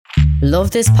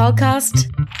Love this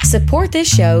podcast? Support this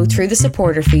show through the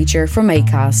supporter feature from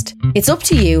Acast. It's up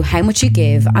to you how much you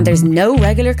give and there's no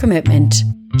regular commitment.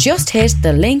 Just hit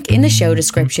the link in the show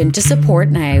description to support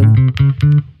now.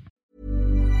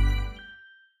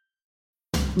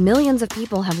 Millions of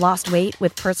people have lost weight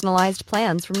with personalized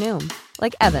plans from Noom.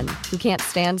 Like Evan, who can't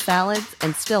stand salads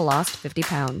and still lost 50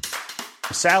 pounds.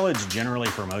 Salads generally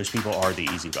for most people are the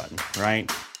easy button,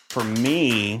 right? For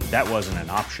me, that wasn't an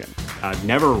option. I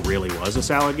never really was a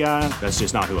salad guy. That's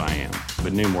just not who I am.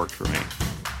 But Noom worked for me.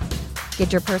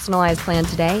 Get your personalized plan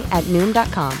today at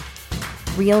Noom.com.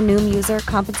 Real Noom user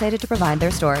compensated to provide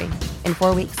their story. In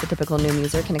 4 weeks, the typical Noom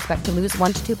user can expect to lose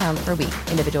 1 to 2 pounds per week.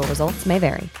 Individual results may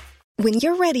vary. When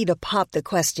you're ready to pop the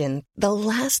question, the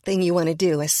last thing you want to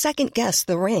do is second-guess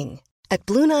the ring. At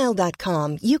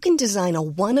BlueNile.com, you can design a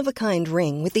one-of-a-kind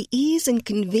ring with the ease and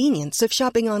convenience of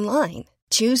shopping online.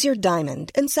 Choose your diamond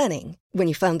and setting. When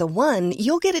you find the one,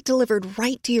 you'll get it delivered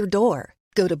right to your door.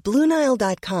 Go to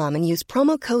BlueNile.com and use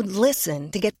promo code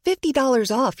LISTEN to get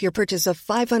 $50 off your purchase of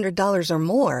 $500 or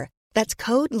more. That's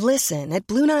code LISTEN at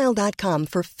BlueNile.com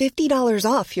for $50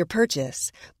 off your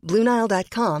purchase.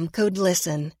 BlueNile.com, code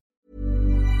LISTEN.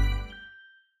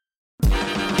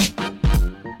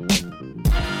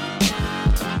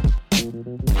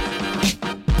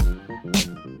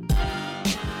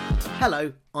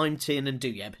 Hello, I'm Tiernan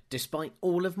Douieb, despite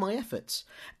all of my efforts,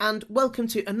 and welcome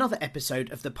to another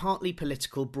episode of the Partly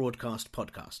Political Broadcast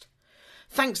podcast.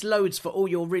 Thanks loads for all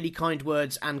your really kind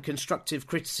words and constructive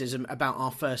criticism about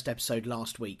our first episode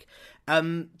last week.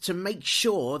 To make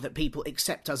sure that people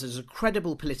accept us as a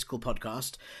credible political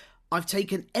podcast, I've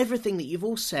taken everything that you've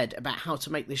all said about how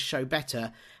to make this show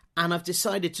better, and I've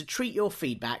decided to treat your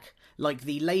feedback like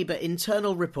the Labour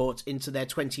internal report into their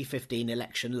 2015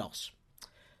 election loss.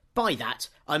 By that,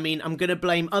 I mean I'm going to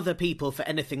blame other people for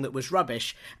anything that was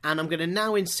rubbish, and I'm going to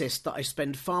now insist that I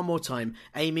spend far more time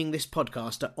aiming this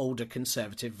podcast at older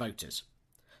Conservative voters.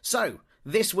 So,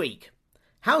 this week,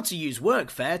 how to use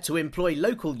Workfare to employ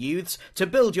local youths to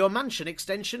build your mansion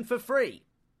extension for free.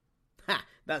 Ha,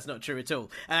 that's not true at all.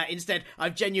 Instead,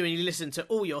 I've genuinely listened to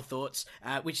all your thoughts,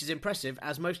 which is impressive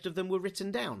as most of them were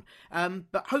written down.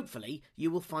 But hopefully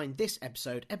you will find this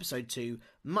episode, episode 2,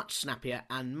 much snappier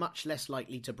and much less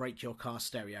likely to break your car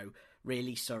stereo.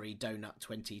 Really sorry, Donut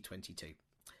 2022.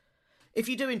 If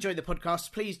you do enjoy the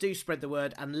podcast, please do spread the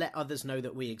word and let others know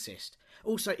that we exist.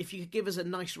 Also, if you could give us a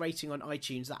nice rating on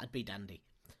iTunes, that'd be dandy.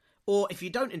 Or if you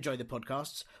don't enjoy the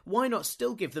podcasts, why not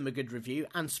still give them a good review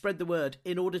and spread the word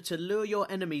in order to lure your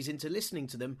enemies into listening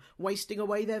to them, wasting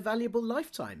away their valuable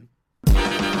lifetime?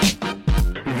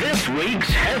 This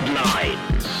week's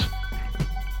headlines.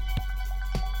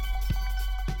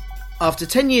 After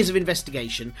 10 years of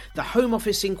investigation, the Home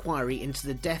Office inquiry into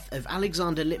the death of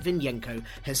Alexander Litvinenko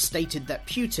has stated that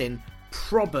Putin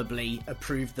probably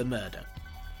approved the murder.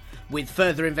 With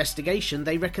further investigation,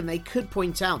 they reckon they could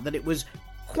point out that it was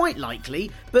quite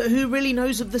likely, but who really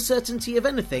knows of the certainty of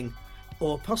anything?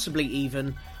 Or possibly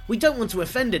even, we don't want to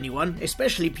offend anyone,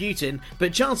 especially Putin,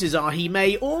 but chances are he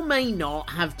may or may not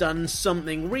have done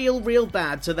something real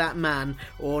bad to that man,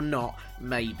 or not,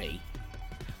 maybe.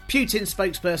 Putin's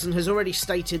spokesperson has already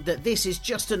stated that this is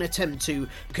just an attempt to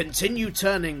continue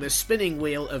turning the spinning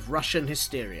wheel of Russian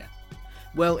hysteria.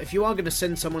 Well, if you are going to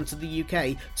send someone to the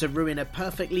UK to ruin a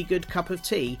perfectly good cup of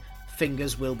tea,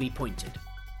 fingers will be pointed.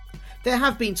 There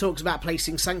have been talks about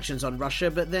placing sanctions on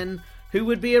Russia, but then who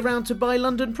would be around to buy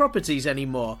London properties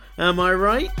anymore? Am I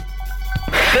right?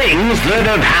 Things that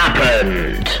have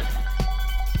happened.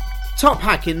 Top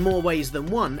hack in more ways than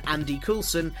one, Andy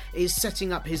Coulson, is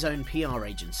setting up his own PR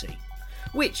agency.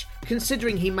 Which,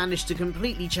 considering he managed to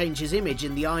completely change his image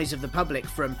in the eyes of the public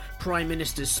from Prime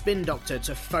Minister's spin doctor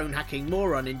to phone-hacking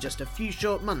moron in just a few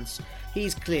short months,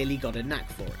 he's clearly got a knack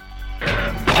for it.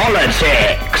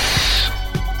 Politics.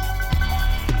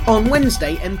 On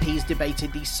Wednesday, MPs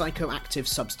debated the Psychoactive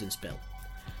Substance Bill,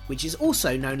 which is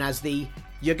also known as the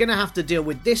 "you're gonna have to deal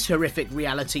with this horrific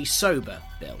reality sober"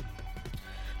 bill.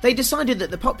 They decided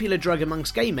that the popular drug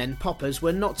amongst gay men, poppers,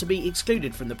 were not to be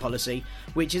excluded from the policy,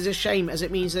 which is a shame as it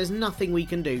means there's nothing we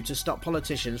can do to stop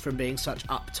politicians from being such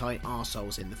uptight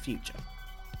arseholes in the future.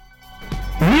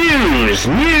 News.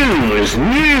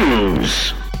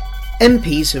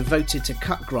 MPs have voted to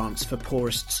cut grants for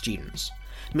poorest students,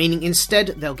 meaning instead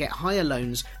they'll get higher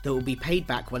loans that will be paid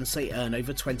back once they earn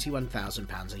over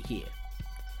 £21,000 a year.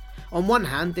 On one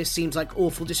hand, this seems like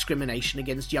awful discrimination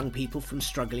against young people from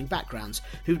struggling backgrounds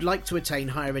who'd like to attain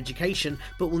higher education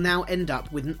but will now end up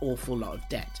with an awful lot of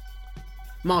debt.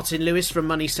 Martin Lewis from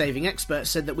Money Saving Expert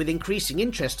said that with increasing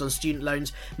interest on student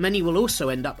loans, many will also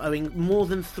end up owing more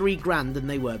than £3,000 than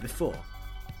they were before.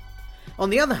 On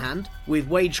the other hand, with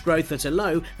wage growth at a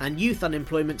low and youth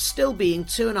unemployment still being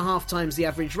 2.5 times the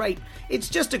average rate, it's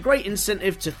just a great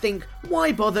incentive to think,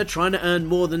 why bother trying to earn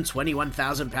more than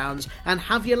 £21,000 and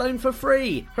have your loan for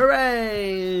free?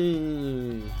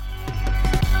 Hooray!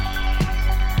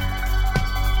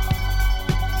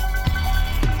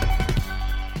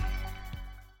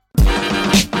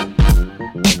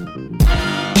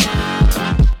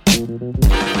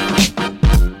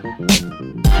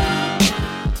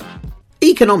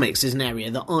 Economics is an area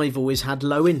that I've always had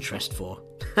low interest for.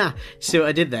 Ha! See what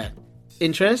I did there?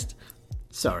 Interest?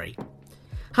 Sorry.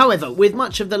 However, with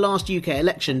much of the last UK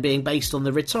election being based on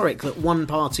the rhetoric that one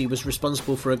party was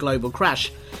responsible for a global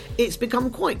crash, it's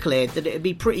become quite clear that it would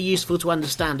be pretty useful to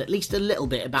understand at least a little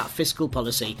bit about fiscal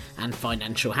policy and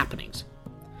financial happenings.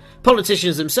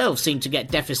 Politicians themselves seem to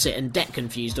get deficit and debt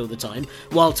confused all the time,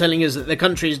 while telling us that the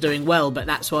country is doing well, but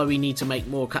that's why we need to make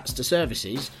more cuts to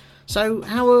services. So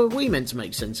how are we meant to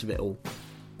make sense of it all?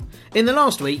 In the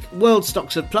last week, world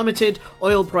stocks have plummeted,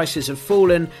 oil prices have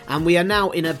fallen, and we are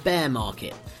now in a bear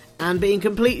market. And being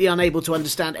completely unable to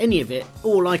understand any of it,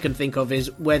 all I can think of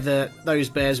is whether those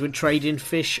bears would trade in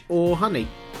fish or honey.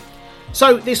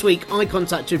 So this week I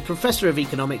contacted Professor of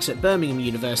Economics at Birmingham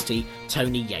University,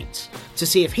 Tony Yates, to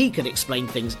see if he could explain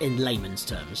things in layman's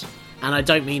terms. And I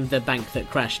don't mean the bank that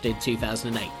crashed in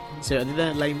 2008. So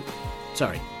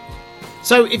Sorry.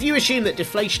 So if you assume that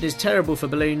deflation is terrible for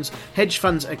balloons, hedge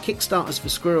funds are kickstarters for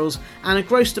squirrels, and a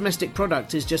gross domestic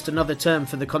product is just another term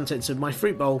for the contents of my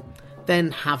fruit bowl,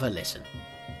 then have a listen.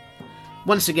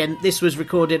 Once again, this was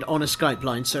recorded on a Skype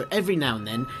line, so every now and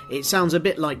then it sounds a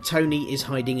bit like Tony is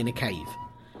hiding in a cave.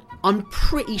 I'm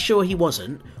pretty sure he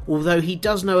wasn't, although he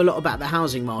does know a lot about the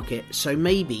housing market, so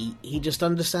maybe he just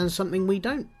understands something we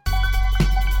don't.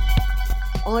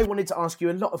 I wanted to ask you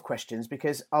a lot of questions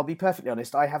because, I'll be perfectly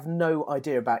honest, I have no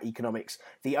idea about economics.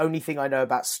 The only thing I know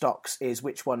about stocks is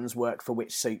which ones work for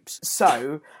which soups.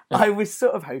 So I was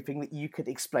sort of hoping that you could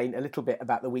explain a little bit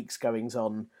about the week's goings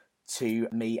on to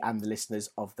me and the listeners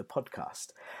of the podcast.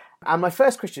 And my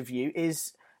first question for you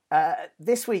is,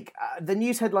 this week, the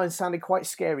news headlines sounded quite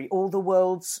scary. All the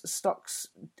world's stocks,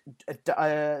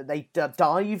 they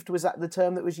dived, was that the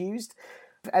term that was used?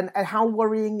 And how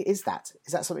worrying is that?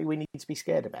 Is that something we need to be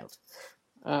scared about?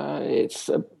 It's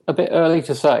a bit early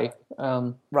to say.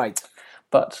 Right.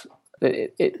 But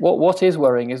what is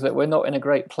worrying is that we're not in a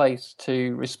great place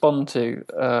to respond to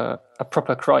a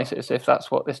proper crisis, if that's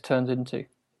what this turns into.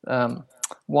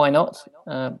 Why not?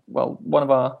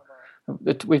 Well,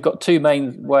 we've got two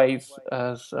main ways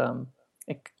as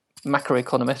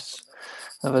macroeconomists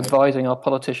of advising our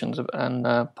politicians and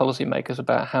policymakers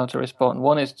about how to respond.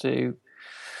 One is to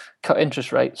cut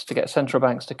interest rates, to get central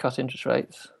banks to cut interest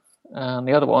rates. And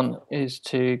the other one is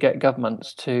to get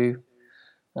governments to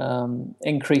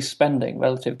increase spending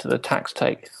relative to the tax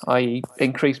take, i.e.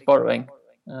 increase borrowing.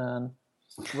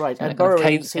 Right, and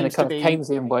borrowing seems in a kind of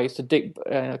Keynesian ways to dig.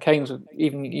 Keynes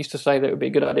even used to say that it would be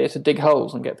a good idea to dig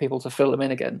holes and get people to fill them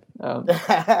in again.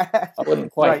 I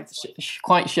wouldn't quite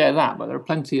share that, but there are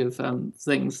plenty of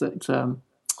things that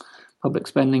public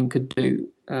spending could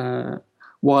do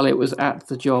while it was at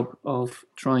the job of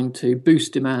trying to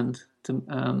boost demand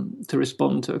to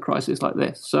respond to a crisis like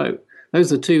this. So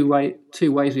those are two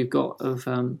ways we've got of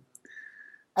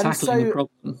tackling the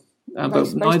problem.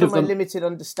 Based on my limited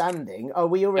understanding, are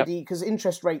we already, because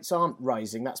interest rates aren't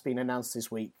rising, that's been announced this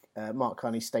week. Mark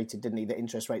Carney stated, didn't he, that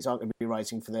interest rates aren't going to be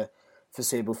rising for the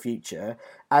foreseeable future.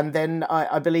 And then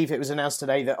I believe it was announced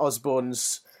today that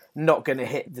Osborne's not going to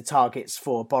hit the targets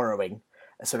for borrowing.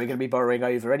 So we're going to be borrowing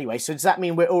over anyway. So does that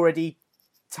mean we're already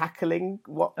tackling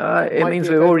what? It means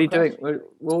we're already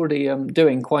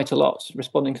doing quite a lot,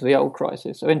 responding to the old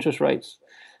crisis. So interest rates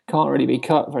can't really be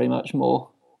cut very much more.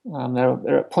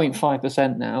 They're at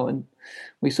 0.5% now, and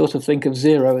we sort of think of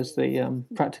zero as the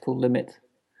practical limit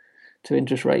to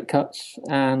interest rate cuts.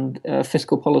 And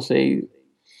fiscal policy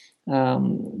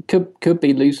could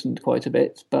be loosened quite a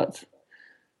bit, but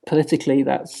politically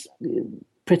that's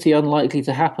pretty unlikely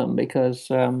to happen because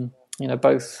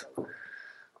both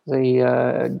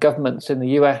the governments in the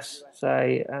US,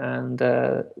 say, and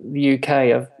the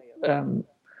UK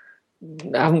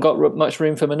haven't got much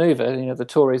room for manoeuvre. The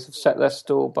Tories have set their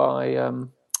stall by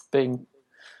being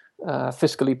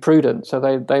fiscally prudent, so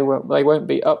they won't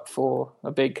be up for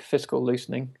a big fiscal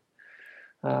loosening.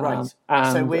 Right.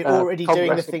 So we're already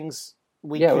doing the things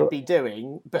we could be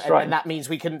doing, but and that means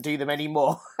we couldn't do them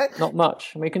anymore. Not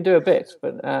much. We can do a bit,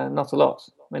 but not a lot.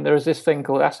 I mean, there is this thing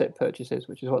called asset purchases,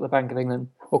 which is what the Bank of England,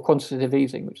 or quantitative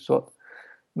easing, which is what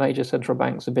major central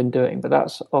banks have been doing, but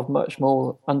that's of much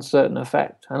more uncertain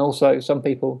effect. And also some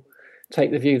people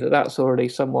take the view that that's already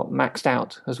somewhat maxed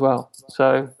out as well.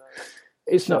 So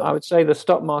it's not. I would say the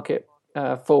stock market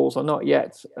falls are not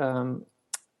yet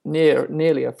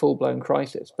nearly a full-blown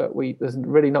crisis, but there's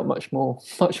really not much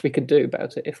we could do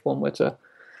about it if one were to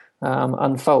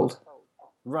unfold.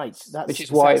 Right, which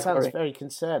is why that sounds very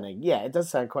concerning. Yeah, it does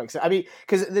sound quite concerning. I mean,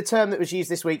 because the term that was used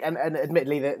this week, and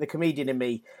admittedly, the comedian in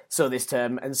me saw this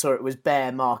term and saw it was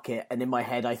bear market, and in my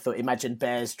head I thought, imagine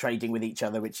bears trading with each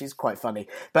other, which is quite funny.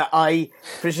 But I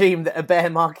presume that a bear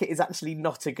market is actually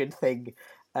not a good thing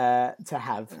to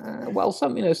have. Well,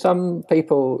 some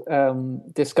people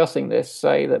discussing this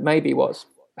say that maybe what's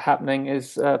happening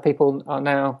is people are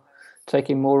now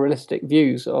taking more realistic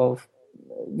views of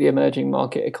the emerging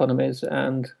market economies,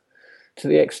 and to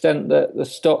the extent that the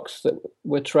stocks that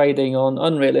we're trading on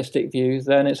unrealistic views,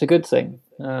 then it's a good thing.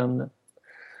 Now,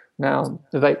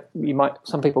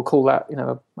 some people call that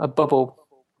a bubble,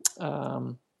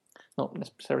 not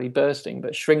necessarily bursting,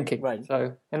 but shrinking. Right.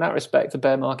 So in that respect, the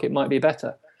bear market might be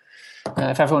better.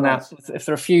 If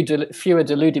there are fewer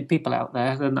deluded people out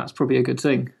there, then that's probably a good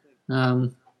thing.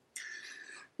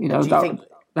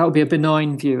 That would be a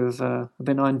benign view of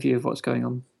what's going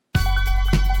on.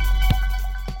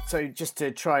 So just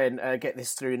to try and get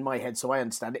this through in my head so I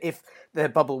understand, if the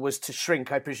bubble was to shrink,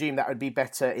 I presume that would be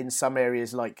better in some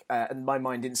areas like, and my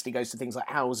mind instantly goes to things like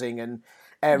housing and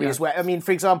areas where, I mean,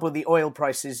 for example, the oil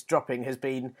prices dropping has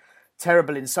been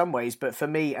terrible in some ways, but for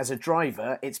me as a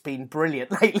driver, it's been brilliant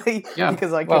lately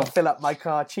because I can fill up my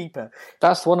car cheaper.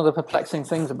 That's one of the perplexing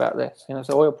things about this.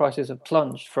 So oil prices have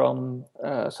plunged from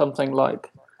something like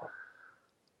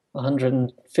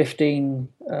 $115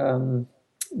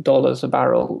 a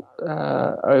barrel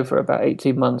over about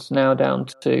 18 months, now down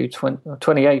to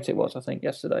 28 it was, I think,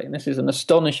 yesterday. And this is an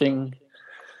astonishing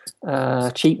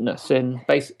cheapness in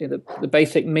the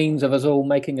basic means of us all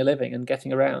making a living and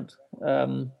getting around.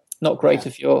 Not great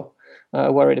if you're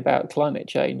worried about climate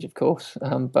change, of course,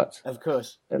 but of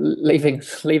course,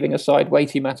 leaving aside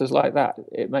weighty matters like that,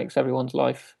 it makes everyone's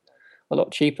life a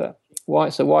lot cheaper. Why?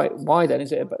 So why then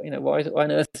is it? Why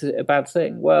on earth is it a bad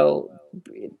thing? Well,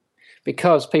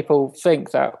 because people think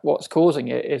that what's causing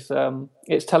it is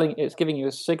it's giving you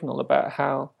a signal about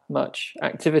how much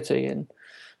activity in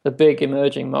the big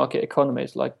emerging market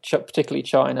economies, like particularly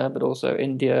China, but also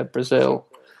India, Brazil.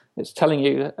 It's telling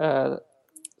you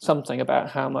something about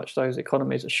how much those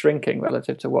economies are shrinking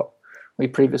relative to what we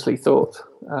previously thought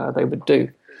they would do.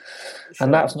 Sure.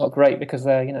 And that's not great because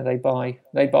they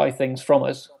buy things from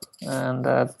us, and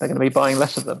they're going to be buying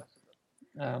less of them.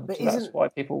 So that's why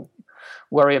people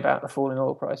worry about the fall in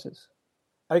oil prices.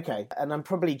 Okay, and I'm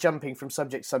probably jumping from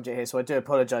subject to subject here, so I do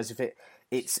apologise if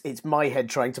it's my head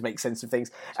trying to make sense of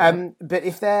things. But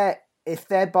if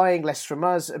they're buying less from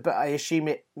us, but I assume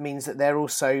it means that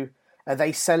are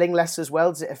they selling less as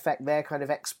well? Does it affect their kind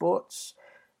of exports?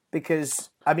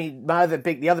 Because, I mean, the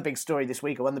other big story this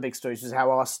week, or one of the big stories, is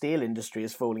how our steel industry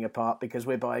is falling apart because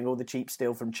we're buying all the cheap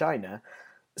steel from China.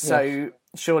 So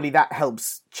surely that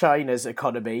helps China's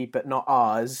economy, but not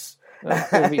ours.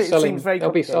 They'll be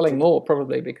selling more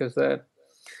probably because their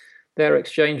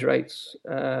exchange rates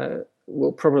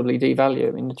will probably devalue.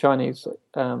 I mean, the Chinese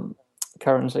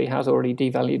currency has already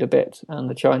devalued a bit, and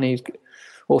the Chinese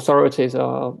authorities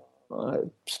are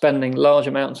spending large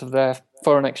amounts of their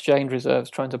foreign exchange reserves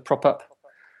trying to prop up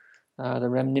the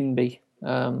renminbi,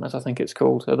 as I think it's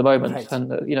called at the moment. Right.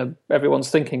 And everyone's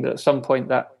thinking that at some point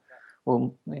that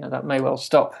may well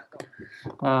stop.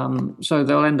 So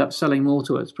they'll end up selling more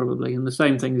to us probably, and the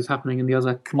same thing is happening in the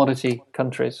other commodity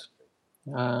countries.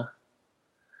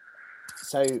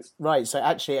 So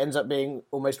actually it ends up being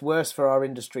almost worse for our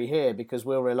industry here because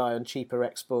we'll rely on cheaper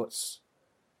exports.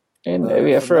 For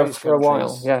a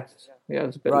while,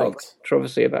 there's a bit of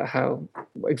controversy about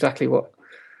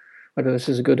whether this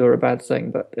is a good or a bad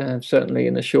thing, but certainly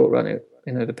in the short run,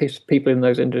 the people in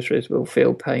those industries will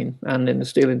feel pain, and in the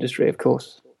steel industry, of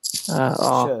course,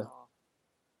 are. Sure.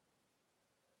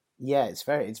 Yeah, it's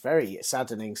very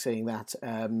saddening seeing that,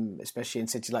 especially in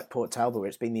cities like Port Talbot, where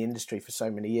it's been the industry for so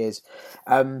many years.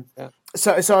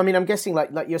 So I mean, I'm guessing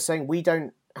like you're saying, we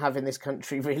don't have in this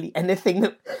country really anything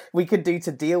that we could do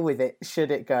to deal with it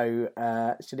should it go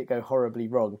horribly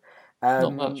wrong.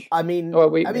 Not much. I mean,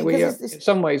 in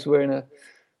some ways we're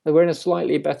in a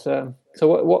slightly better.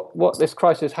 So what this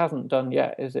crisis hasn't done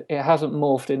yet is it hasn't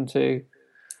morphed into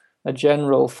a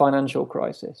general financial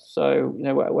crisis. So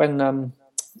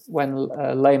when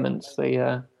Lehman's,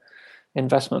 the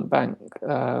investment bank,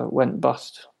 went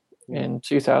bust in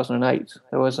 2008,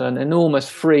 there was an enormous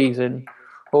freeze in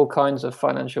all kinds of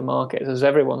financial markets, as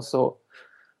everyone thought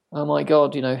oh my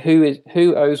God,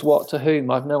 who owes what to whom?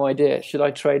 I've no idea. Should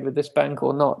I trade with this bank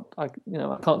or not? I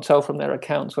can't tell from their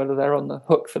accounts whether they're on the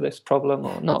hook for this problem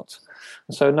or not.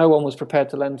 And so no one was prepared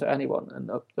to lend to anyone, and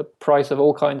the price of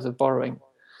all kinds of borrowing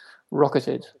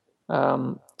rocketed.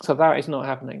 So that is not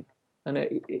happening. And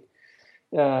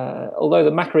although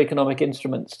the macroeconomic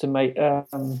instruments to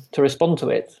respond to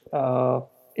it are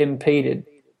impeded,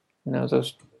 as I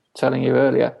was telling you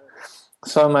earlier,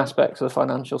 some aspects of the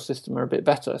financial system are a bit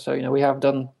better. So, we have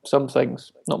done some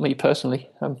things. Not me personally.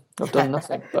 I've done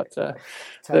nothing. But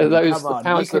Tony, come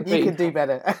on. You can do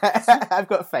better. I've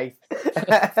got faith.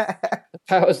 The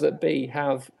powers that be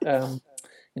have,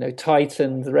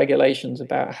 tightened the regulations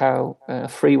about how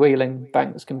freewheeling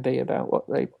banks can be about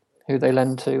who they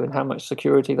lend to and how much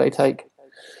security they take.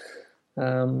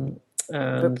 And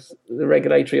the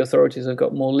regulatory authorities have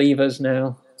got more levers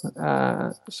now.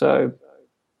 So,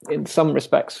 in some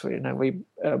respects, we're in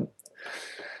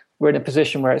a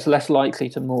position where it's less likely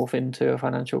to morph into a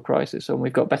financial crisis, and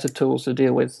we've got better tools to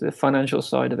deal with the financial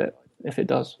side of it if it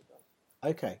does.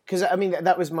 Okay, because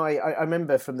that was I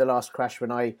remember from the last crash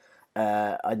when I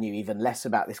knew even less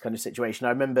about this kind of situation.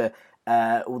 I remember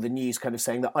all the news kind of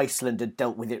saying that Iceland had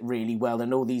dealt with it really well,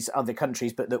 and all these other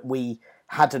countries, but that we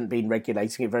hadn't been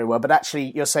regulating it very well. But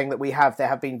actually, you're saying that there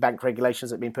have been bank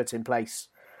regulations that have been put in place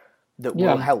that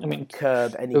will help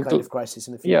curb any kind of crisis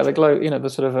in the future. Yeah, the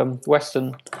sort of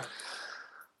Western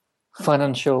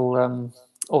financial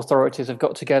authorities have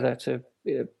got together to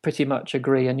pretty much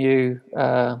agree a new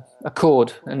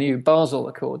accord, a new Basel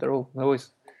Accord. They always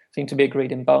seem to be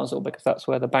agreed in Basel because that's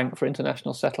where the Bank for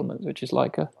International Settlements, which is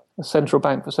like a central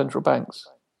bank for central banks,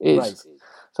 is. Right.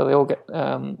 So they all get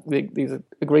these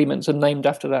agreements are named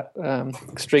after that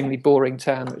extremely boring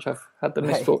town, which I've had the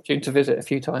misfortune to visit a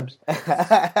few times.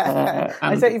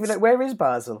 I don't even know, where is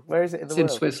Basel? Where is it in the world?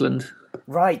 It's in Switzerland.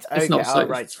 Right. Okay. It's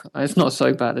not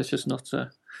so bad. It's just not.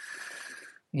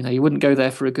 You wouldn't go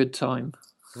there for a good time.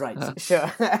 Right.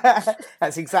 Sure.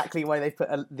 That's exactly why they put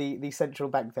the central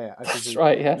bank there. That's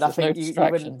right. Yeah. Nothing. You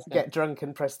wouldn't get drunk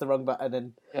and press the wrong button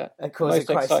and cause a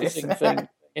crisis. Most exciting thing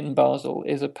in Basel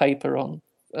is a paper on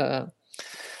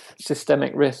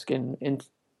systemic risk in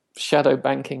shadow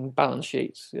banking balance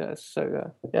sheets. Yeah,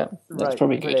 so that's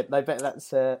probably brilliant. good. I bet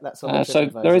that's on so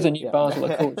there is a new Basel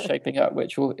Accord shaping up,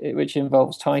 which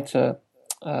involves tighter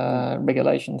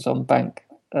regulations on bank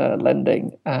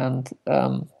lending and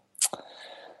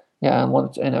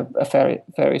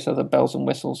various other bells and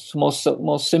whistles,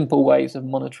 more simple ways of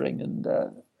monitoring and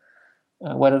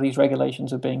whether these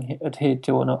regulations are being adhered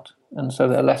to or not, and so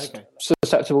they're less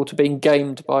susceptible to being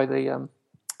gamed by the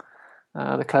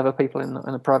clever people in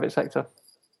the private sector.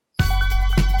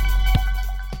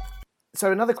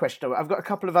 So another question, I've got a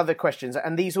couple of other questions,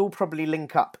 and these all probably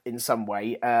link up in some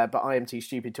way, but I am too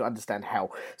stupid to understand how.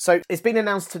 So it's been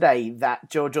announced today that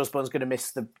George Osborne's going to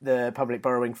miss the public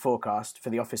borrowing forecast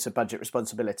for the Office of Budget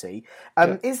Responsibility.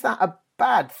 Is that a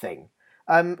bad thing?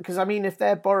 Because, if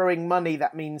they're borrowing money,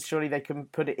 that means surely they can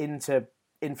put it into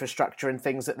infrastructure and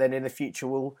things that then in the future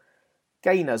will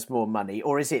gain us more money.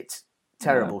 Or is it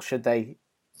terrible? Yeah. Should they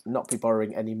not be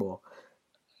borrowing anymore?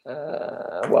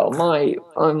 Well,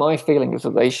 my feeling is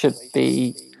that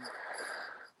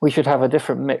we should have a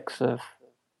different mix of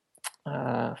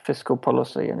fiscal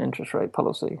policy and interest rate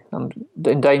policy. I'm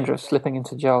in danger of slipping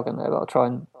into jargon there, but I'll try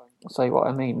and say what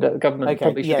I mean. The government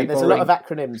probably should be there's a lot of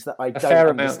acronyms that I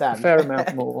don't understand. A fair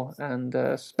amount more,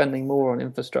 and spending more on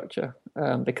infrastructure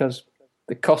because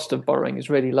the cost of borrowing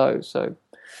is really low. So,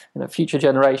 future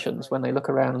generations, when they look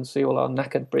around and see all our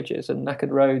knackered bridges and knackered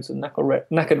roads and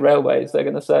knackered railways, they're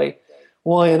going to say,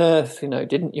 "Why on earth,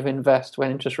 didn't you invest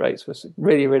when interest rates were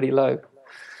really, really low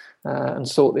and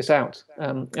sort this out?"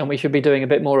 And we should be doing a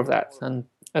bit more of that. And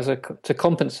to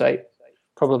compensate,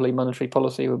 probably monetary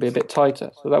policy would be a bit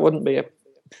tighter. So that wouldn't be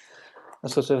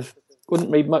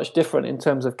wouldn't be much different in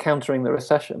terms of countering the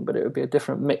recession, but it would be a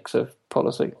different mix of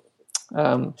policy.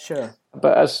 Sure.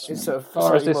 But as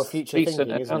far as this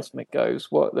recent announcement goes,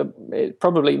 it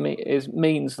probably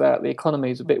means that the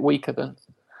economy is a bit weaker than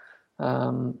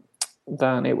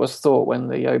it was thought when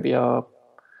the OBR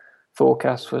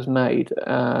forecast was made,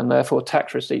 and therefore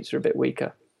tax receipts are a bit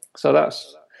weaker. So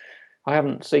I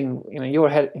haven't seen. You're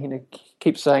ahead.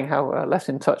 Keep saying how less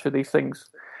in touch with these things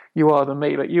you are than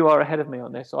me, but you are ahead of me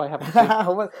on this. So I haven't seen.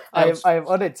 Well, I am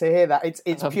honoured to hear that.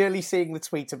 It's purely seeing the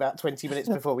tweet about 20 minutes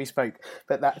before we spoke,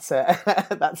 but that's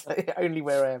only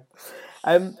where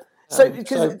I am. This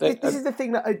is the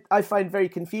thing that I find very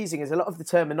confusing is a lot of the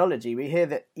terminology. We hear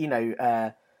that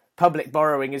public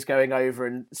borrowing is going over,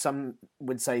 and some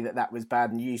would say that was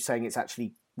bad, and you saying it's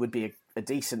actually would be a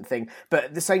decent thing. But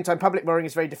at the same time, public borrowing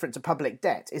is very different to public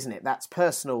debt, isn't it? That's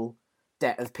personal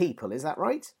debt of people, is that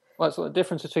right? Well, it's the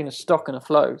difference between a stock and a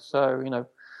flow. So,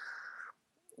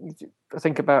 I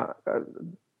think about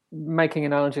making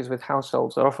analogies with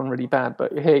households are often really bad,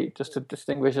 but here, just to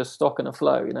distinguish a stock and a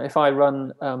flow, if I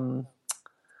run,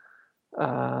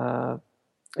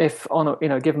 if on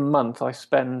a given month I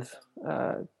spend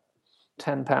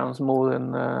 £10 more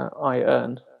than I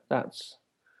earn, that's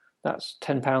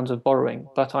 £10 of borrowing.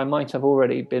 But I might have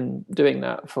already been doing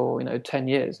that for 10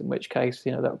 years, in which case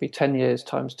that would be 10 years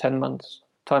times 10 months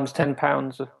times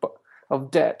 £10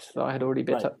 of debt that I had already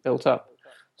built up.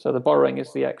 So the borrowing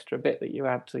is the extra bit that you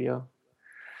add to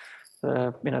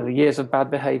the years of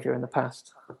bad behaviour in the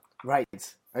past.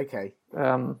 Right. Okay.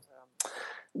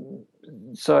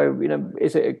 So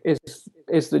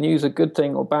is the news a good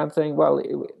thing or bad thing? Well,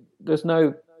 there's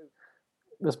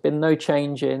been no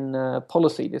change in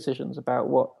policy decisions about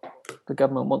what the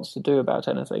government wants to do about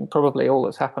anything. Probably all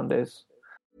that's happened is.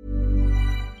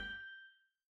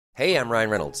 Hey, I'm Ryan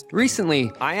Reynolds.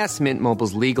 Recently, I asked Mint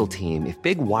Mobile's legal team if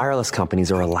big wireless companies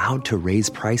are allowed to raise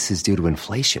prices due to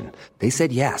inflation. They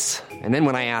said yes. And then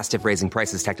when I asked if raising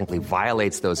prices technically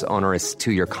violates those onerous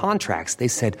 2-year contracts, they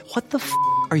said, "What the f***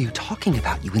 are you talking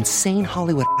about, you insane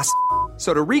Hollywood ass?"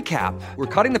 So to recap, we're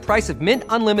cutting the price of Mint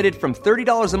Unlimited from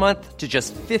 $30 a month to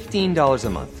just $15 a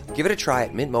month. Give it a try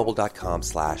at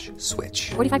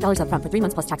mintmobile.com/switch. $45 up front for 3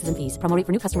 months plus taxes and fees. Promo rate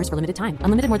for new customers for limited time.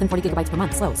 Unlimited more than 40 gigabytes per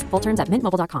month. Slows full terms at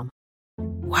mintmobile.com.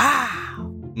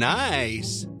 Wow.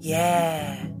 Nice.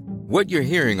 Yeah. What you're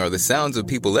hearing are the sounds of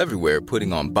people everywhere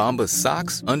putting on Bombas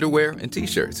socks, underwear, and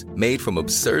T-shirts made from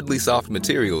absurdly soft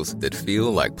materials that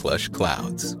feel like plush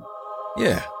clouds.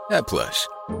 Yeah, that plush.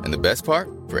 And the best part?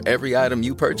 For every item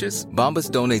you purchase, Bombas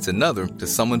donates another to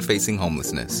someone facing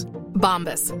homelessness.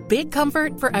 Bombas. Big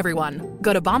comfort for everyone.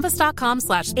 Go to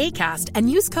bombas.com/ACAST and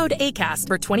use code ACAST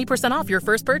for 20% off your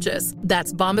first purchase.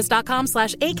 That's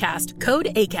bombas.com/ACAST. Code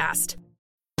ACAST.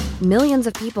 Millions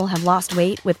of people have lost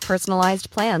weight with personalized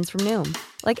plans from Noom.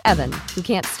 Like Evan, who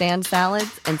can't stand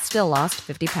salads and still lost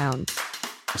 50 pounds.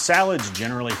 Salads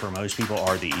generally for most people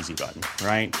are the easy button,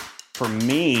 right? For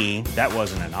me, that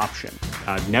wasn't an option.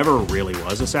 I never really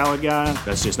was a salad guy.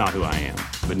 That's just not who I am.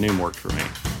 But Noom worked for me.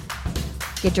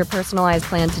 Get your personalized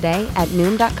plan today at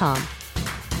Noom.com.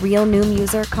 Real Noom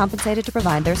user compensated to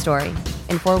provide their story.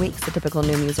 In 4 weeks, the typical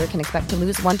Noom user can expect to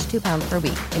lose 1 to 2 pounds per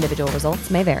week. Individual results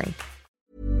may vary.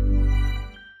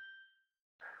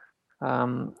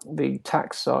 The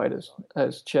tax side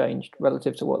has changed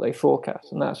relative to what they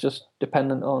forecast, and that's just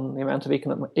dependent on the amount of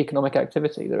economic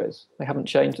activity there is. They haven't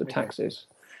changed the taxes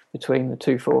between the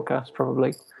two forecasts,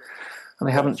 probably, and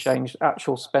they haven't changed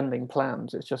actual spending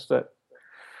plans. It's just that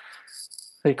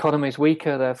the economy is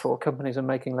weaker, therefore companies are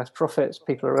making less profits,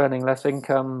 people are earning less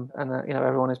income, and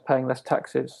everyone is paying less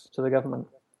taxes to the government.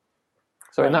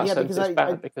 So in that sense, it's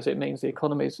bad because it means the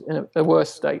economy is in a worse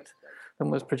state than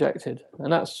was projected,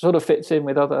 and that sort of fits in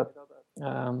with other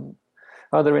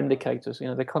indicators.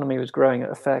 The economy was growing at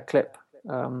a fair clip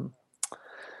in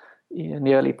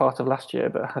the early part of last year,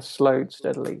 but has slowed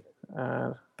steadily.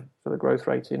 So the growth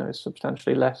rate, is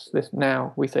substantially less this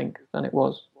now, we think, than it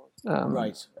was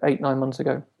 8-9 months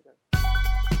ago.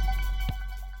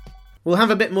 We'll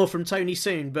have a bit more from Tony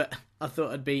soon, but I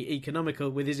thought I'd be economical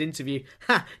with his interview.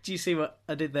 Ha! Do you see what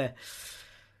I did there?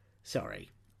 Sorry.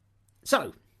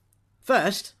 So,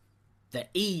 first, the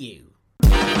EU.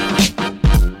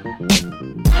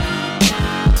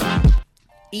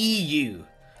 EU.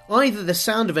 Either the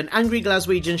sound of an angry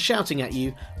Glaswegian shouting at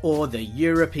you, or the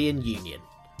European Union.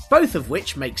 Both of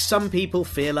which make some people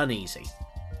feel uneasy.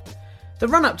 The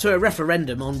run-up to a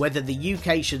referendum on whether the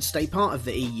UK should stay part of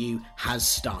the EU has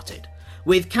started,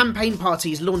 with campaign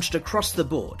parties launched across the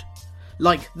board,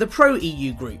 like the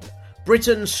pro-EU group,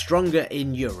 Britain Stronger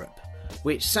in Europe,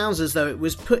 which sounds as though it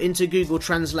was put into Google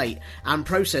Translate and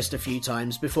processed a few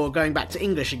times before going back to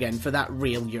English again for that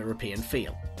real European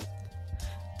feel.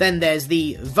 Then there's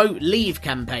the Vote Leave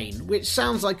campaign, which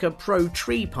sounds like a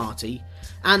pro-tree party,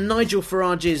 and Nigel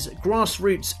Farage's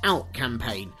Grassroots Out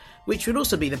campaign, which would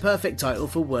also be the perfect title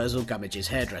for Wurzel Gummidge's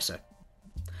hairdresser.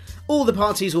 All the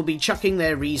parties will be chucking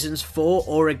their reasons for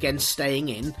or against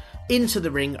staying into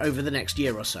the ring over the next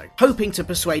year or so, hoping to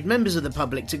persuade members of the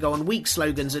public to go on weak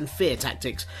slogans and fear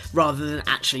tactics rather than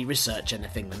actually research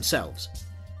anything themselves.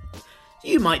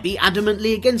 You might be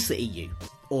adamantly against the EU,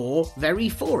 or very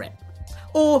for it.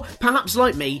 Or perhaps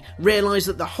like me, realise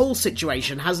that the whole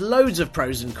situation has loads of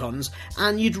pros and cons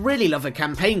and you'd really love a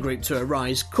campaign group to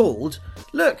arise called,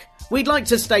 "Look, we'd like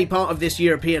to stay part of this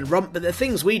European romp, but the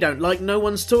things we don't like no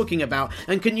one's talking about,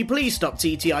 and can you please stop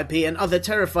TTIP and other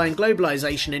terrifying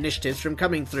globalisation initiatives from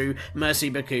coming through, merci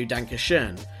beaucoup, danke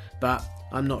schön." But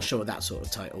I'm not sure that sort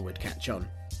of title would catch on.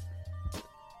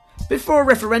 Before a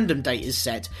referendum date is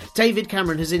set, David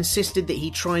Cameron has insisted that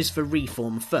he tries for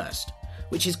reform first,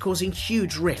 which is causing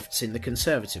huge rifts in the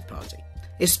Conservative Party,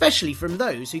 especially from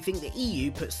those who think the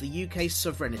EU puts the UK's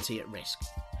sovereignty at risk.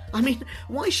 I mean,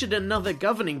 why should another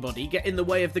governing body get in the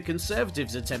way of the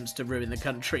Conservatives' attempts to ruin the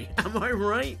country? Am I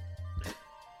right?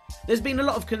 There's been a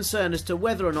lot of concern as to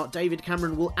whether or not David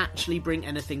Cameron will actually bring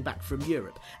anything back from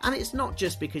Europe, and it's not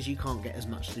just because you can't get as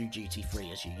much through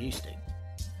duty-free as you used to.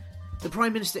 The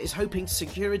Prime Minister is hoping to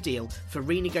secure a deal for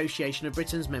renegotiation of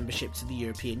Britain's membership to the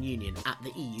European Union at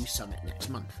the EU summit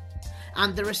next month,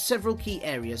 and there are several key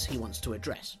areas he wants to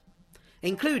address,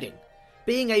 including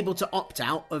being able to opt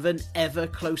out of an ever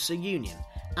closer union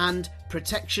and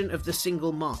protection of the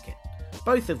single market,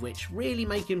 both of which really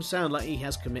make him sound like he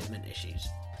has commitment issues.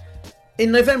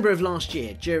 In November of last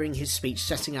year, during his speech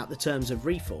setting out the terms of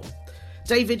reform,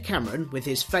 David Cameron, with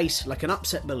his face like an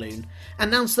upset balloon,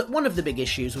 announced that one of the big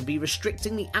issues would be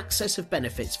restricting the access of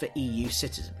benefits for EU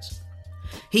citizens.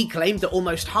 He claimed that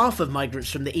almost half of migrants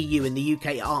from the EU and the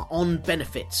UK are on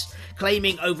benefits,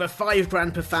 claiming over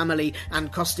 £5,000 per family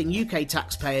and costing UK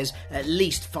taxpayers at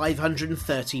least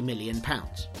 £530 million.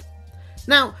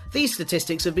 Now, these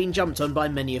statistics have been jumped on by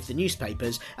many of the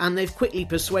newspapers, and they've quickly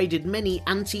persuaded many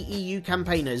anti-EU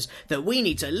campaigners that we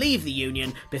need to leave the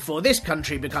Union before this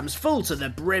country becomes full to the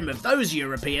brim of those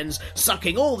Europeans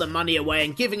sucking all the money away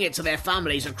and giving it to their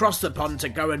families across the pond to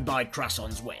go and buy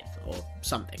croissants with, or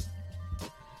something.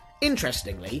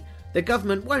 Interestingly, the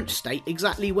government won't state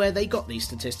exactly where they got these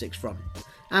statistics from,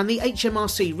 and the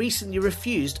HMRC recently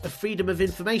refused a Freedom of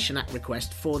Information Act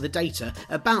request for the data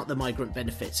about the migrant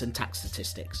benefits and tax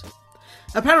statistics.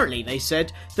 Apparently, they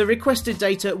said, the requested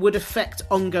data would affect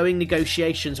ongoing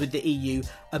negotiations with the EU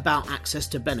about access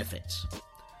to benefits.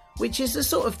 Which is the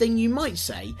sort of thing you might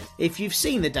say if you've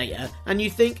seen the data and you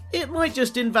think it might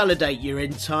just invalidate your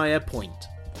entire point.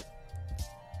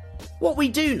 What we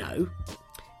do know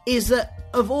is that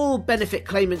of all benefit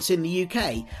claimants in the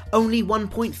UK, only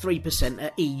 1.3%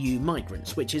 are EU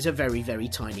migrants, which is a very, very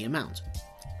tiny amount.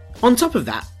 On top of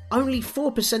that, only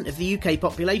 4% of the UK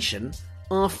population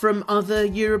are from other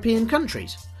European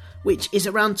countries, which is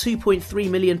around 2.3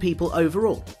 million people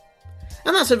overall.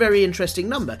 And that's a very interesting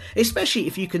number, especially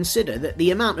if you consider that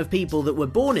the amount of people that were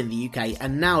born in the UK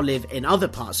and now live in other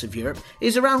parts of Europe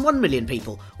is around 1 million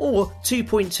people, or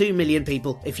 2.2 million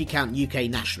people if you count UK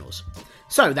nationals.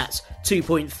 So that's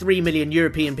 2.3 million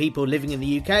European people living in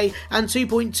the UK and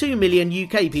 2.2 million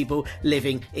UK people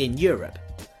living in Europe.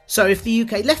 So if the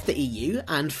UK left the EU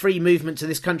and free movement to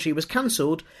this country was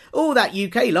cancelled, all that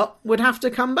UK lot would have to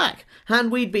come back,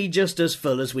 and we'd be just as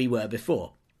full as we were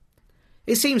before.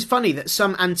 It seems funny that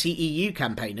some anti-EU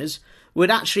campaigners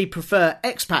would actually prefer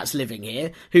expats living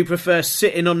here, who prefer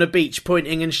sitting on the beach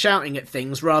pointing and shouting at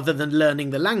things rather than learning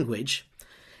the language,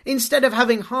 instead of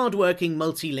having hard-working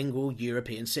multilingual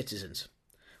European citizens.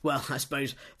 Well, I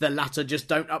suppose the latter just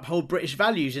don't uphold British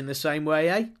values in the same way,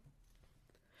 eh?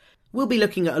 We'll be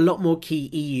looking at a lot more key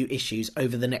EU issues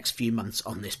over the next few months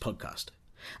on this podcast.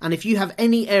 And if you have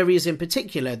any areas in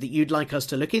particular that you'd like us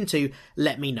to look into,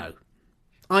 let me know.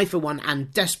 I, for one, am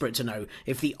desperate to know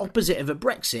if the opposite of a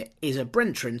Brexit is a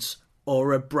Brentrance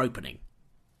or a Bropening.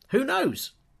 Who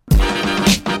knows?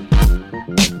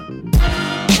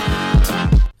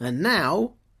 And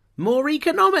now, more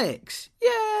economics!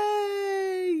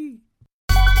 Yay!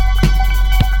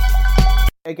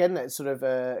 Again, that's sort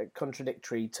of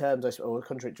contradictory terms or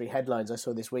contradictory headlines I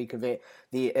saw this week of it.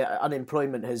 The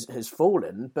unemployment has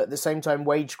fallen, but at the same time,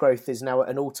 wage growth is now at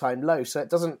an all-time low. So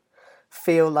it doesn't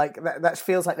feel like that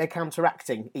feels like they're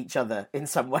counteracting each other in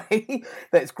some way.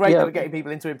 That it's great that we're getting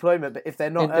people into employment, but if they're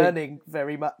not earning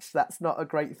very much, that's not a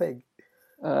great thing.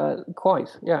 Quite,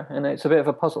 yeah, and it's a bit of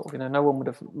a puzzle. You know, no one would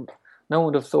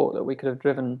have thought that we could have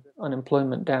driven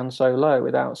unemployment down so low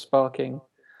without sparking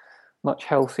much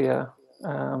healthier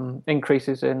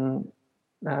increases in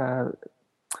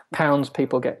pounds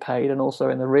people get paid, and also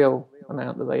in the real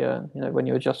amount that they earn. You know, when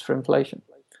you adjust for inflation,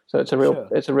 so it's a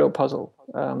real puzzle.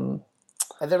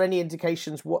 Are there any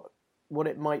indications what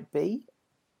it might be?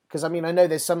 Because I mean, I know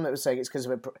there's some that were saying it's because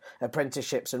of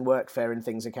apprenticeships and workfare and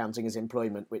things accounting as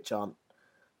employment, which aren't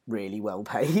really well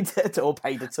paid or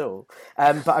paid at all.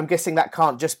 But I'm guessing that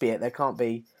can't just be it. There can't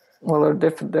be. Well,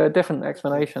 there are different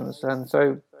explanations, and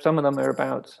so some of them are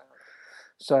about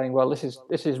saying, well, this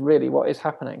is really what is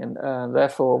happening, and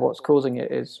therefore what's causing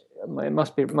it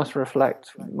must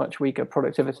reflect much weaker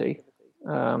productivity.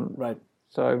 Right.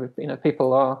 So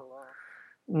people are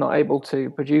not able to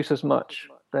produce as much.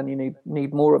 Then you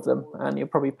need more of them, and you'll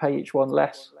probably pay each one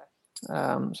less.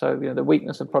 So the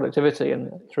weakness of productivity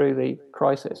and through the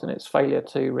crisis and its failure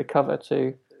to recover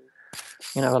to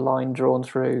a line drawn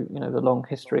through the long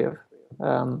history of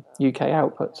UK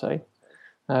output, say,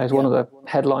 is one of the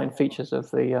headline features of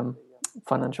the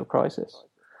financial crisis.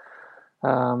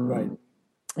 Right.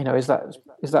 Is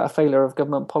that a failure of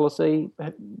government policy?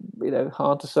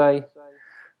 Hard to say.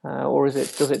 Or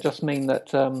does it just mean that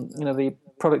the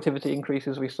productivity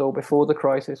increases we saw before the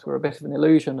crisis were a bit of an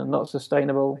illusion and not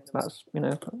sustainable? That's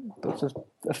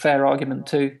a fair argument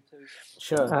too.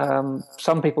 Sure.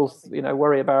 Some people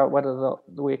worry about whether or not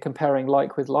we're comparing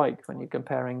like with like when you're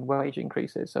comparing wage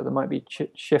increases. So there might be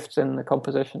shifts in the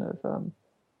composition of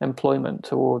employment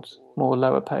towards more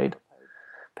lower paid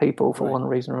people for one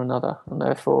reason or another, and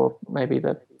therefore maybe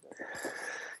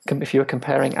if you were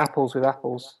comparing apples with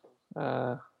apples,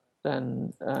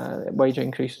 then wage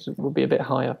increases would be a bit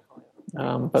higher.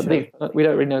 But we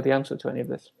don't really know the answer to any of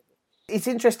this. It's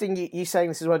interesting you saying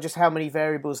this as well, just how many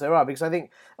variables there are, because I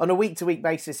think on a week-to-week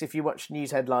basis, if you watch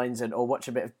news headlines or watch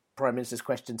a bit of Prime Minister's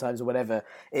Question Times or whatever,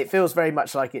 it feels very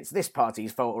much like it's this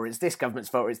party's fault or it's this government's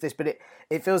fault or it's this, but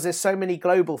it feels there's so many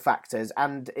global factors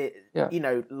and,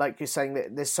 like you're saying,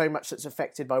 that there's so much that's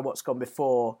affected by what's gone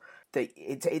before that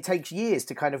it takes years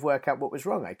to kind of work out what was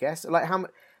wrong, I guess. Like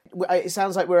it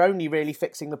sounds like we're only really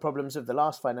fixing the problems of the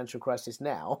last financial crisis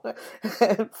now,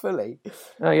 fully.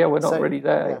 We're not really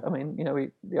there. Yeah. I mean,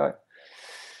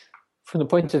 from the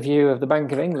point of view of the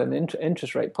Bank of England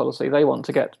interest rate policy, they want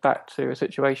to get back to a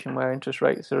situation where interest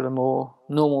rates are at a more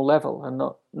normal level and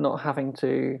not having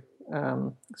to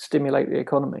stimulate the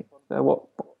economy. They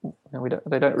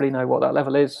don't really know what that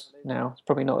level is now. It's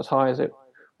probably not as high as it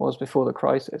was before the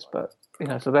crisis, but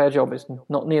so their job is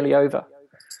not nearly over.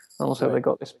 And also they've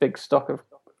got this big stock of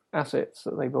assets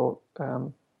that they bought,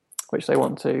 which they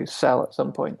want to sell at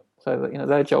some point. So that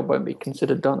their job won't be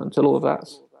considered done until all of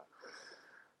that's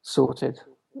sorted.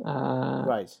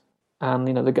 Right. And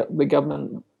the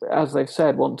government, as they've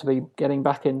said, want to be getting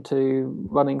back into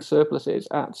running surpluses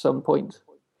at some point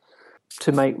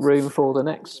to make room for the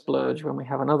next splurge when we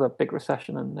have another big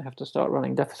recession and they have to start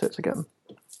running deficits again.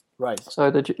 Right.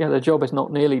 So the job is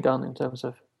not nearly done in terms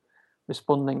of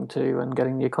responding to and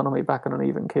getting the economy back on an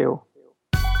even keel.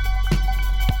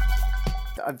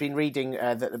 I've been reading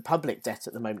that the public debt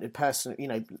at the moment,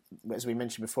 as we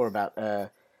mentioned before about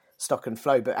stock and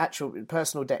flow, but actual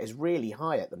personal debt is really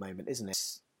high at the moment, isn't it?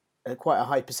 It's quite a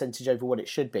high percentage over what it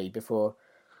should be before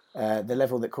the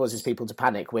level that causes people to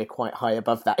panic. We're quite high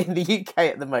above that in the UK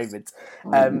at the moment,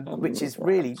 which is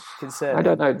really concerning. I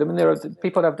don't know. I mean,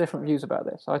 people have different views about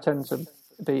this. I tend to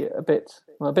be a bit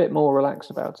more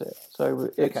relaxed about it. So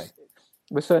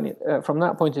we're certainly, from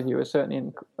that point of view, we're certainly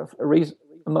in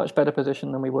a much better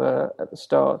position than we were at the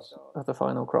start of the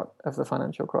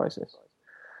financial crisis.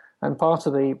 And part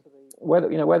of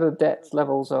whether debt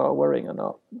levels are worrying or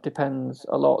not depends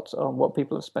a lot on what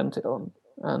people have spent it on.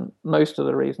 And most of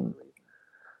the reason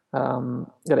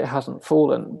that it hasn't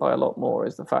fallen by a lot more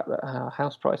is the fact that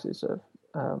house prices have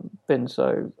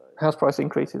house price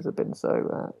increases have been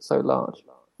so large.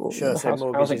 Sure, so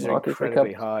mortgages are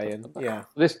incredibly high, and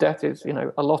this debt is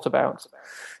a lot about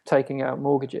taking out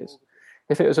mortgages.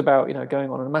 If it was about going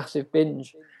on a massive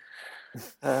binge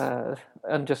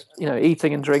and just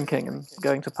eating and drinking and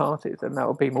going to parties, then that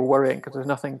would be more worrying because there's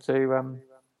nothing to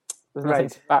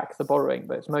back the borrowing.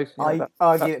 But it's mostly I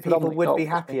argue that people would be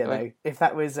happier though if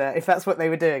that's what they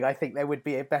were doing. I think there would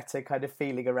be a better kind of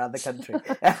feeling around the country.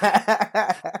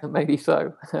 Maybe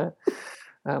so.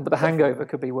 But the hangover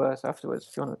could be worse afterwards,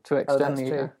 if you want to extend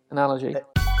the analogy.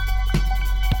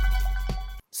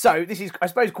 So this is, I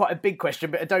suppose, quite a big question,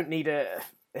 but I don't need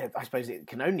I suppose it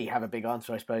can only have a big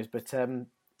answer, I suppose. But I'll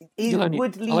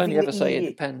only ever say it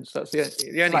depends. That's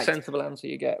the only sensible answer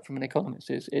you get from an economist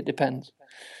is it depends.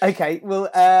 Okay, well,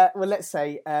 let's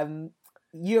say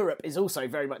Europe is also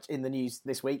very much in the news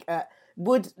this week.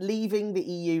 Would leaving the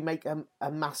EU make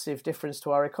a massive difference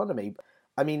to our economy?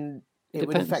 I mean, it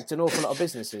would affect an awful lot of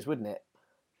businesses, wouldn't it?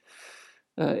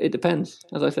 It depends,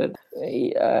 as I said.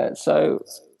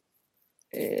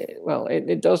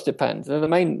 It does depend.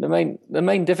 The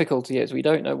main difficulty is we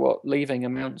don't know what leaving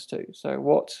amounts to.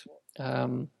 So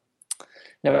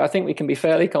I think we can be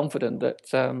fairly confident that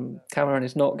Cameron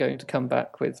is not going to come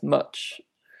back with much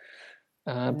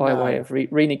by way of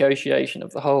renegotiation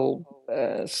of the whole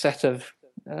set of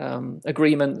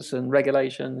agreements and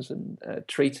regulations and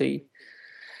treaty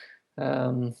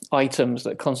items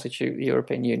that constitute the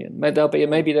European Union. Maybe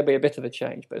there'll be a bit of a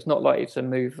change, but it's not likely to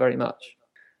move very much.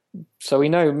 So we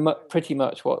know pretty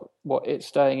much what it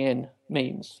staying in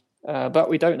means, but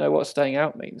we don't know what staying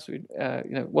out means.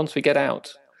 Once we get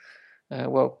out,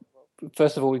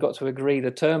 first of all, we've got to agree the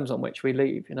terms on which we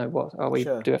leave. What are we?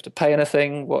 Sure. Do we have to pay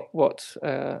anything? What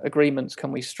agreements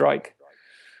can we strike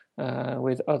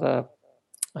with the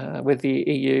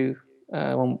EU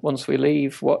once we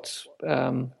leave? What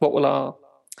will our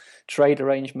trade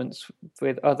arrangements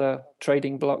with other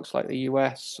trading blocs like the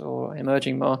US or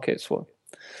emerging markets? What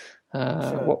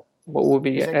will we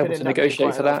be able to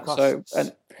negotiate for that? So,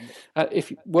 and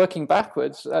if working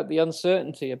backwards, the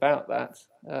uncertainty about that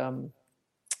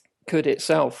could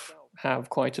itself have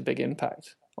quite a big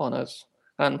impact on us,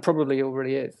 and probably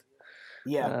already is.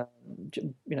 Yeah.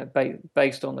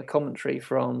 Based on the commentary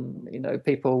from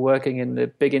people working in the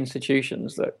big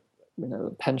institutions that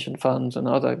pension funds and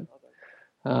other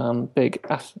big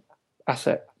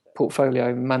asset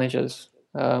portfolio managers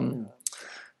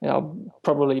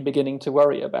probably beginning to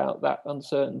worry about that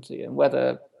uncertainty and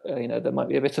whether there might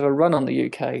be a bit of a run on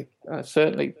the UK.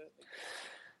 Certainly,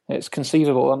 it's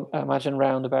conceivable. I imagine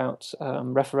round about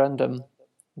referendum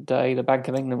day, the Bank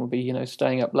of England will be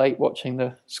staying up late watching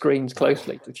the screens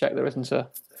closely to check there isn't a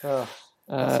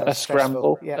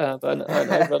scramble. Yeah. But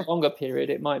over a longer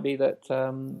period, it might be that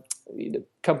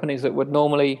companies that would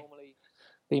normally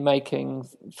be making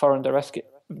foreign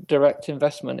direct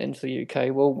investment into the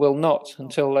UK will not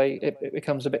until it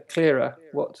becomes a bit clearer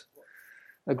what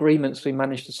agreements we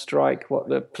manage to strike, what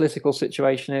the political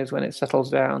situation is when it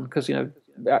settles down, because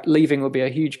leaving will be a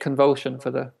huge convulsion for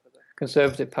the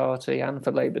Conservative Party and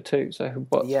for Labour too. So who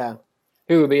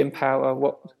would be in power?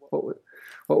 What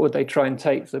would they try and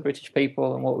take to the British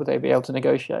people, and what would they be able to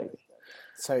negotiate?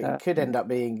 So it could end up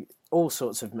being all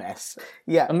sorts of mess.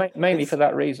 Yeah, and mainly for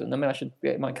that reason. I mean, I should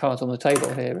get my cards on the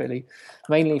table here. Really,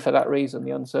 mainly for that reason, the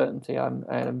uncertainty. I'm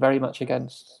very much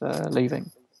against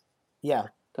leaving. Yeah.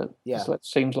 So it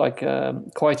seems like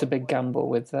quite a big gamble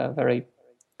with very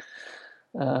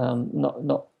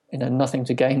nothing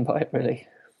to gain by it, really.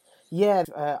 Yeah,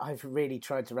 I've really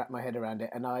tried to wrap my head around it,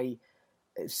 and I've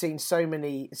seen so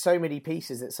many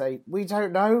pieces that say we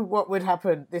don't know what would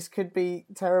happen. This could be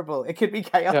terrible. It could be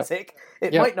chaotic. Yeah.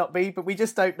 It might not be, but we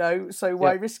just don't know. So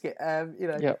why risk it?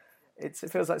 It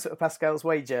feels like sort of Pascal's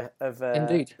wager of.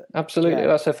 Indeed, absolutely.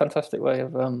 That's a fantastic way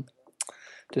of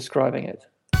describing it.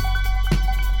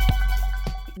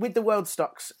 With the world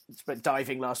stocks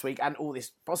diving last week and all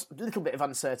this little bit of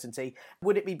uncertainty,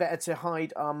 would it be better to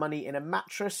hide our money in a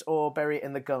mattress or bury it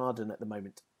in the garden at the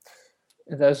moment?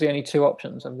 Those are the only two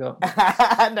options I've got.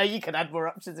 No, you can add more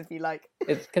options if you like.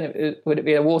 Would it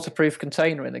be a waterproof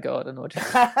container in the garden, or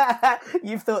just...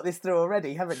 You've thought this through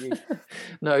already, haven't you?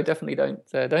 No, definitely don't.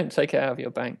 Don't take it out of your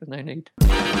bank. There's no need.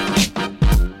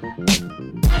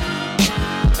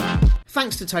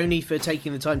 Thanks to Tony for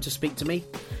taking the time to speak to me.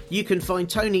 You can find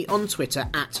Tony on Twitter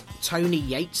at Tony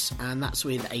Yates, and that's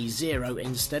with a 0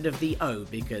 instead of the O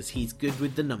because he's good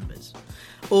with the numbers.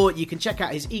 Or you can check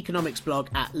out his economics blog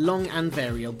at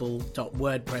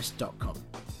longandvariable.wordpress.com.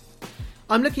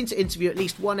 I'm looking to interview at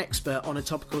least one expert on a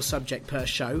topical subject per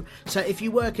show, so if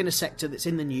you work in a sector that's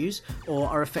in the news or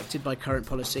are affected by current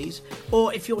policies,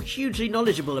 or if you're hugely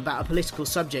knowledgeable about a political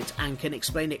subject and can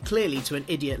explain it clearly to an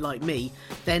idiot like me,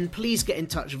 then please get in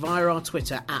touch via our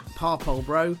Twitter at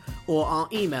parpolbro or our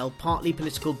email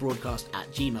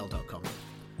partlypoliticalbroadcast@gmail.com.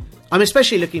 I'm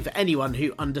especially looking for anyone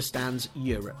who understands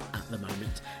Europe at the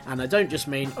moment, and I don't just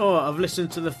mean, I've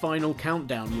listened to the final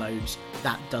countdown loads.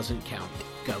 That doesn't count.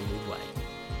 Go away.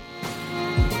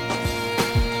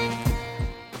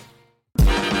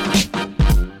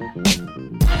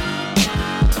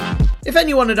 If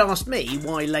anyone had asked me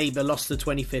why Labour lost the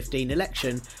 2015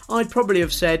 election, I'd probably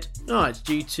have said, it's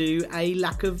due to a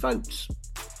lack of votes.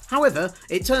 However,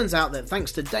 it turns out that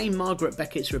thanks to Dame Margaret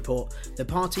Beckett's report, the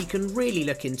party can really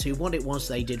look into what it was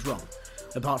they did wrong.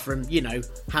 Apart from,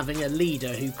 having a leader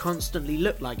who constantly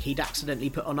looked like he'd accidentally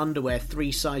put on underwear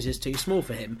 3 sizes too small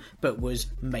for him, but was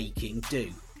making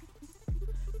do.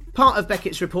 Part of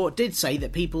Beckett's report did say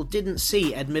that people didn't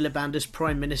see Ed Miliband as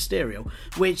Prime Ministerial,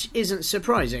 which isn't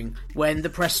surprising when the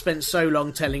press spent so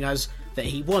long telling us that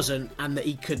he wasn't and that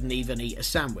he couldn't even eat a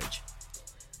sandwich.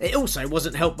 It also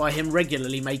wasn't helped by him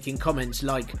regularly making comments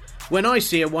like, "When I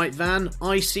see a white van,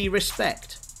 I see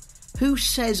respect." Who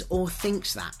says or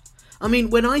thinks that? I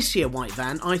mean, when I see a white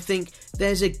van, I think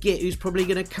there's a git who's probably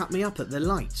going to cut me up at the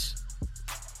lights.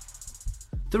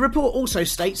 The report also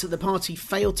states that the party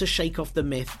failed to shake off the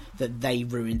myth that they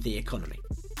ruined the economy.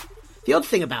 The odd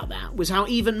thing about that was how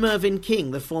even Mervyn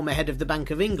King, the former head of the Bank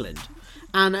of England,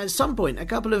 And at some point, a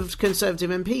couple of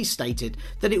Conservative MPs stated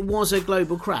that it was a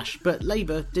global crash, but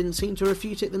Labour didn't seem to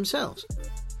refute it themselves.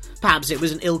 Perhaps it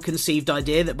was an ill-conceived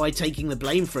idea that by taking the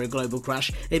blame for a global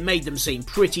crash, it made them seem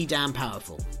pretty damn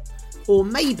powerful. Or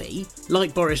maybe,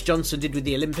 like Boris Johnson did with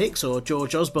the Olympics or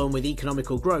George Osborne with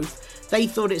economical growth, they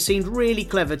thought it seemed really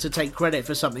clever to take credit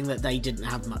for something that they didn't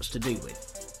have much to do with.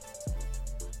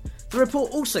 The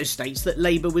report also states that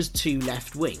Labour was too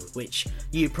left-wing, which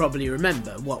you probably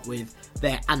remember, what with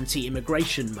their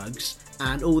anti-immigration mugs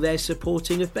and all their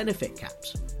supporting of benefit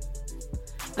caps.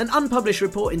 An unpublished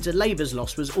report into Labour's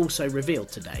loss was also revealed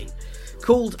today,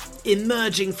 called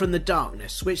Emerging from the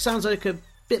Darkness, which sounds like a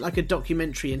bit like a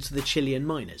documentary into the Chilean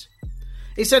miners.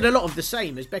 It said a lot of the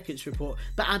same as Beckett's report,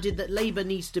 but added that Labour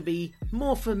needs to be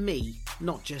more for me,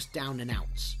 not just down and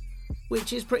outs.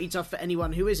 Which is pretty tough for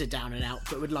anyone who is a down and out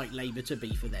but would like Labour to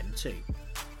be for them too.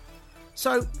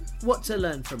 So, what to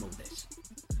learn from all this?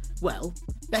 Well,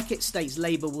 Beckett states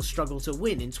Labour will struggle to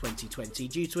win in 2020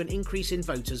 due to an increase in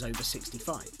voters over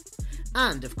 65.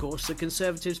 And, of course, the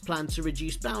Conservatives plan to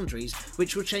reduce boundaries,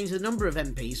 which will change the number of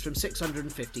MPs from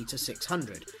 650 to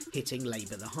 600, hitting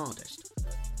Labour the hardest.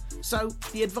 So,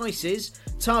 the advice is,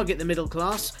 target the middle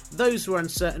class, those who are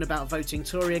uncertain about voting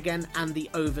Tory again, and the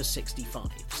over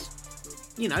 65s.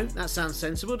 You know, that sounds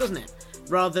sensible, doesn't it?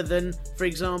 Rather than, for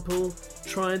example,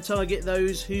 try and target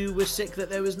those who were sick that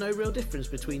there was no real difference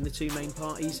between the two main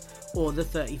parties, or the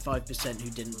 35% who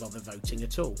didn't bother voting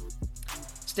at all.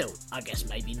 Still, I guess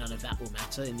maybe none of that will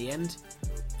matter in the end.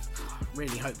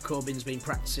 Really hope Corbyn's been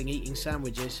practising eating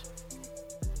sandwiches.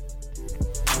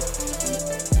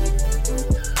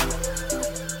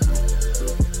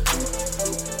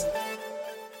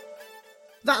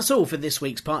 That's all for this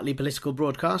week's Partly Political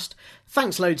broadcast.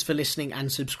 Thanks loads for listening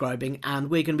and subscribing, and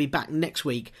we're going to be back next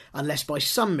week unless by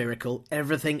some miracle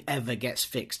everything ever gets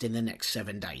fixed in the next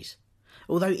 7 days.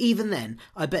 Although even then,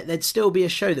 I bet there'd still be a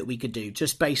show that we could do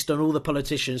just based on all the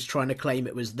politicians trying to claim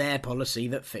it was their policy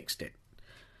that fixed it.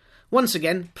 Once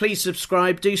again, please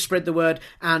subscribe, do spread the word,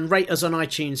 and rate us on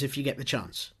iTunes if you get the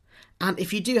chance. And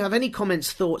if you do have any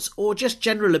comments, thoughts, or just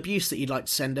general abuse that you'd like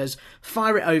to send us,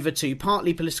 fire it over to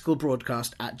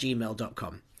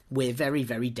partlypoliticalbroadcast@gmail.com. We're very,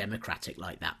 very democratic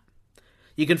like that.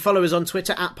 You can follow us on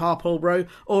Twitter @ParpolBro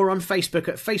or on Facebook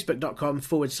at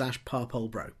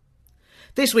facebook.com/ParpolBro.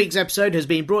 This week's episode has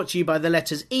been brought to you by the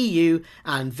letters EU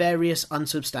and various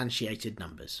unsubstantiated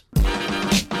numbers.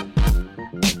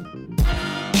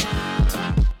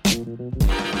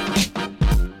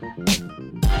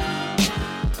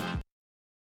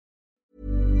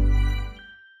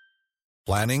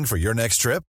 Planning for your next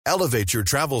trip? Elevate your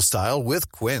travel style with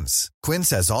Quince. Quince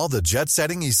has all the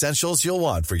jet-setting essentials you'll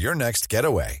want for your next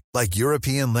getaway, like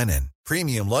European linen,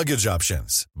 premium luggage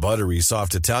options, buttery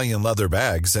soft Italian leather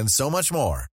bags, and so much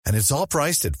more. And it's all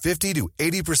priced at 50 to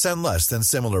 80% less than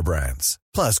similar brands.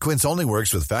 Plus, Quince only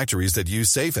works with factories that use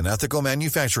safe and ethical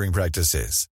manufacturing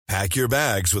practices. Pack your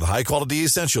bags with high-quality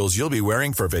essentials you'll be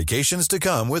wearing for vacations to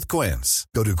come with Quince.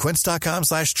 Go to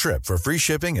quince.com/trip for free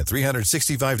shipping and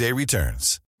 365-day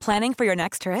returns. Planning for your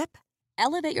next trip?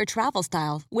 Elevate your travel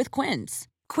style with Quince.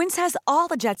 Quince has all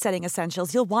the jet-setting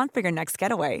essentials you'll want for your next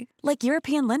getaway, like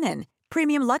European linen,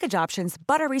 premium luggage options,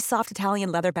 buttery soft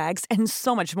Italian leather bags, and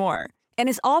so much more. And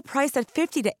is all priced at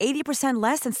 50 to 80%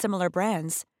 less than similar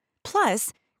brands. Plus,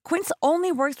 Quince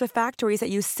only works with factories that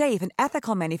use safe and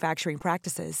ethical manufacturing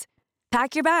practices.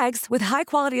 Pack your bags with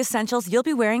high-quality essentials you'll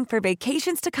be wearing for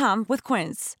vacations to come with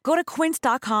Quince. Go to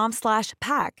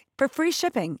quince.com/pack for free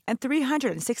shipping and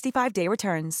 365-day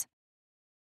returns.